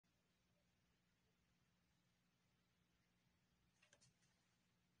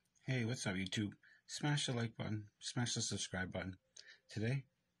Hey, what's up, YouTube? Smash the like button, smash the subscribe button. Today,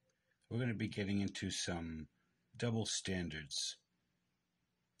 we're going to be getting into some double standards.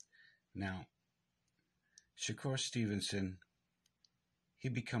 Now, Shakur Stevenson, he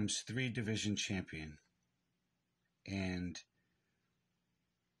becomes 3-division champion, and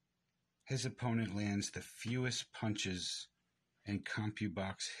his opponent lands the fewest punches in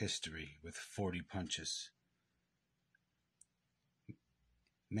CompuBox history with 40 punches.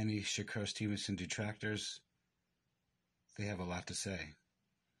 Many Shakur Stevenson detractors, they have a lot to say.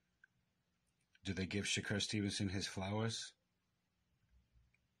 Do they give Shakur Stevenson his flowers?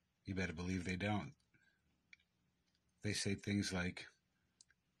 You better believe they don't. They say things like,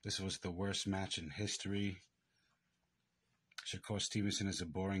 this was the worst match in history. Shakur Stevenson is a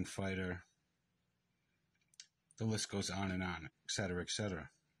boring fighter. The list goes on and on, etc., etc.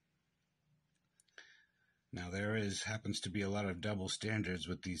 Now, happens to be a lot of double standards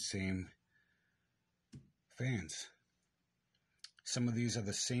with these same fans. Some of these are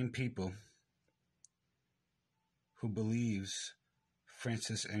the same people who believes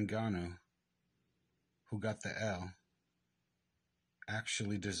Francis Ngannou, who got the L,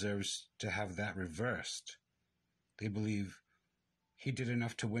 actually deserves to have that reversed. They believe he did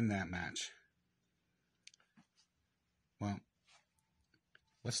enough to win that match. Well,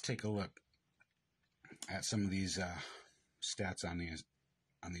 let's take a look at some of these stats on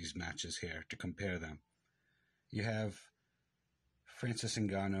these matches here to compare them. You have Francis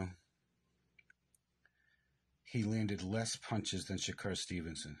Ngannou. He landed less punches than Shakur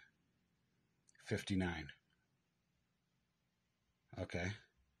Stevenson, 59. Okay.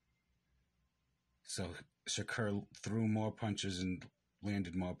 So Shakur threw more punches and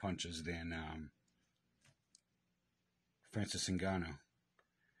landed more punches than Francis Ngannou.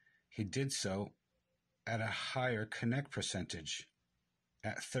 He did so at a higher connect percentage,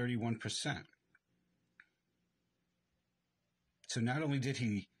 at 31%. So not only did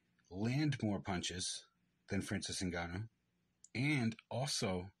he land more punches than Francis Ngannou, and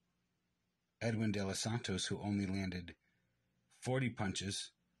also Edwin De Los Santos, who only landed 40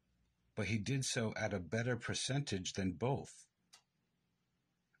 punches, but he did so at a better percentage than both.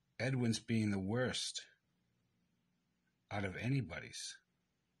 Edwin's being the worst out of anybody's,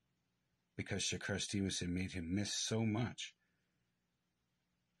 because Shakur Stevenson made him miss so much.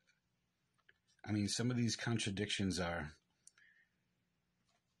 I mean, some of these contradictions are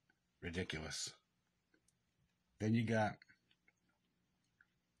ridiculous. Then you got,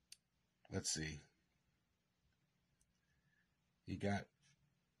 let's see, you got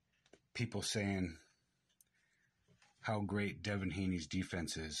people saying how great Devin Haney's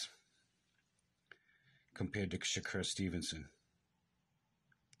defense is compared to Shakur Stevenson.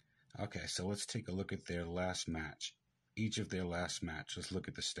 Okay, so let's take a look at their last match. Each of their last match. Let's look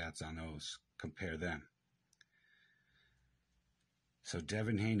at the stats on those. Compare them. So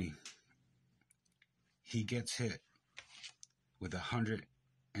Devin Haney, he gets hit with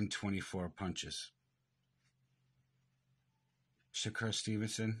 124 punches. Shakur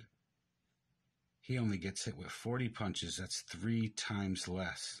Stevenson, he only gets hit with 40 punches. That's 3 times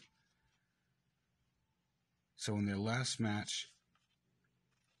less. So in their last match,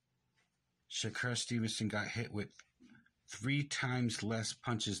 Shakur Stevenson got hit with 3 times less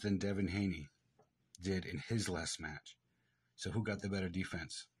punches than Devin Haney did in his last match. So who got the better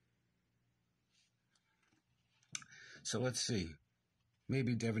defense? So let's see.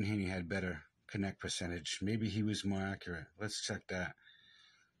 Maybe Devin Haney had better connect percentage. Maybe he was more accurate. Let's check that.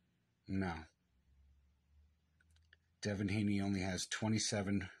 No. Devin Haney only has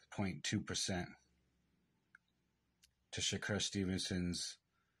 27.2% to Shakur Stevenson's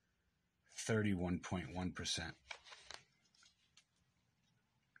 31.1%.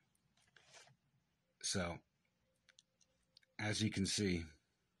 So, as you can see,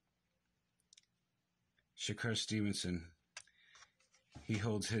 Shakur Stevenson, he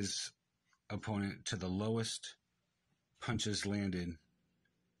holds his opponent to the lowest punches landed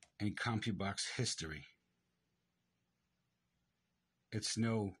in CompuBox history. It's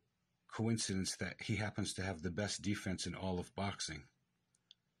no coincidence that he happens to have the best defense in all of boxing.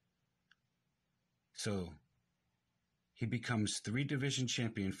 So, he becomes 3-division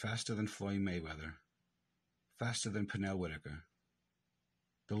champion faster than Floyd Mayweather, faster than Pernell Whitaker.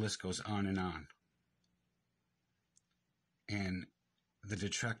 The list goes on and on. And the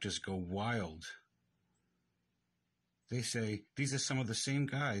detractors go wild. They say these are some of the same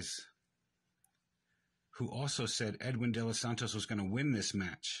guys who also said Edwin De Los Santos was going to win this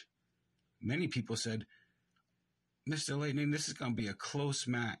match. Many people said, Mr. Lightning, this is going to be a close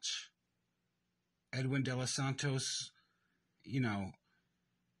match. Edwin De Los Santos,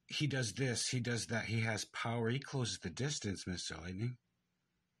 he does this, he does that, he has power, he closes the distance, Mr. Lightning.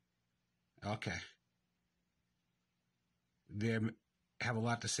 Okay. They have a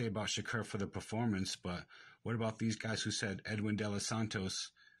lot to say about Shakur for the performance, but what about these guys who said Edwin De Los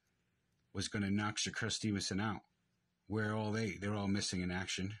Santos was going to knock Shakur Stevenson out? Where are all they? They're all missing in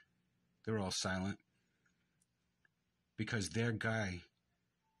action. They're all silent. Because their guy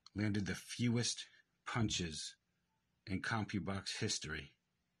landed the fewest punches in CompuBox history.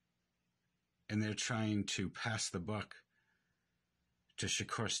 And they're trying to pass the buck to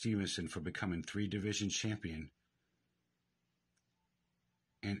Shakur Stevenson for becoming 3-division champion.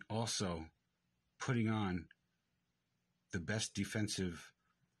 And also putting on the best defensive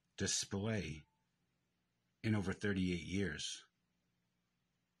display in over 38 years.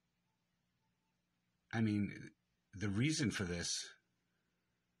 I mean, the reason for this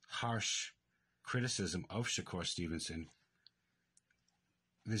harsh criticism of Shakur Stevenson,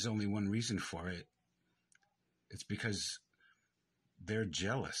 there's only one reason for it. It's because they're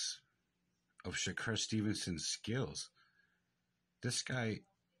jealous of Shakur Stevenson's skills. This guy,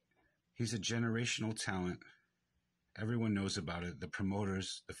 he's a generational talent. Everyone knows about it. The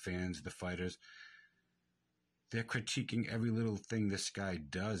promoters, the fans, the fighters, they're critiquing every little thing this guy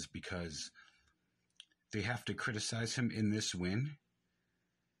does because they have to criticize him in this win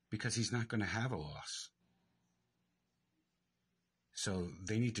because he's not going to have a loss. So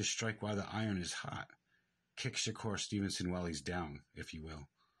they need to strike while the iron is hot. Kick Shakur Stevenson while he's down, if you will.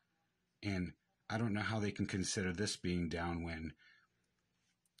 And I don't know how they can consider this being down when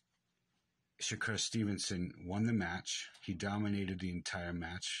Shakur Stevenson won the match. He dominated the entire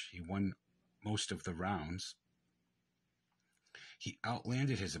match. He won most of the rounds. He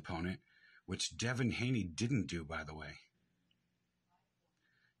outlanded his opponent, which Devin Haney didn't do, by the way.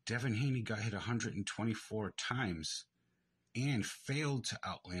 Devin Haney got hit 124 times and failed to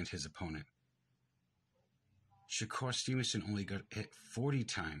outland his opponent. Shakur Stevenson only got hit 40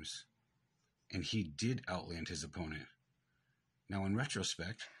 times, and he did outland his opponent. Now, in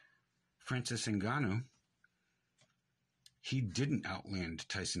retrospect, Francis Ngannou, he didn't outland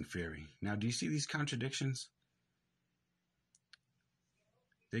Tyson Fury. Now, do you see these contradictions?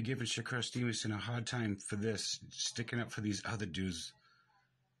 They're giving Shakur Stevenson a hard time for this, sticking up for these other dudes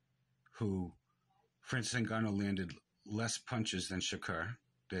who Francis Ngannou landed less punches than Shakur.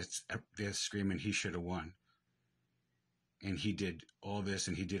 They're screaming he should have won. And he did all this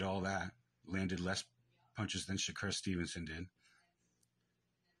and he did all that, landed less punches than Shakur Stevenson did.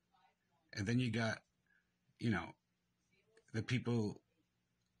 And then you got, the people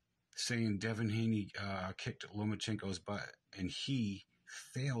saying Devin Haney kicked Lomachenko's butt, and he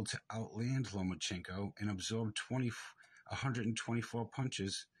failed to outland Lomachenko and absorbed 124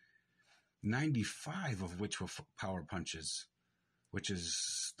 punches, 95 of which were power punches,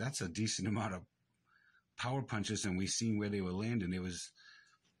 that's a decent amount of power punches, and we seen where they were landing.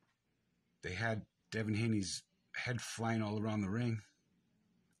 They had Devin Haney's head flying all around the ring.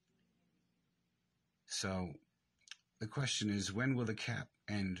 So the question is, when will the cap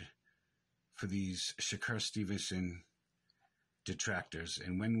end for these Shakur Stevenson detractors,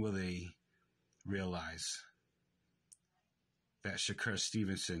 and when will they realize that Shakur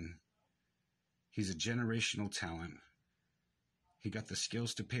Stevenson, he's a generational talent. He got the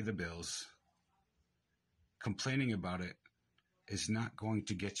skills to pay the bills. Complaining about it is not going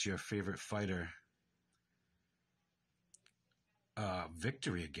to get your favorite fighter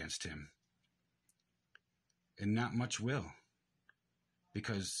victory against him. And not much will.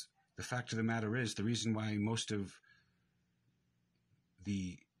 Because the fact of the matter is, the reason why most of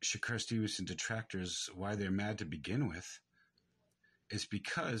the Shakur Stevenson detractors, why they're mad to begin with, is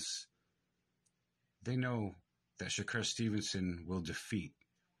because they know that Shakur Stevenson will defeat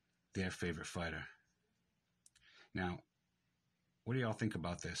their favorite fighter. Now, what do y'all think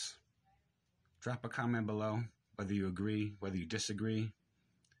about this? Drop a comment below, whether you agree, whether you disagree.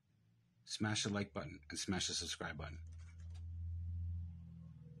 Smash the like button and smash the subscribe button.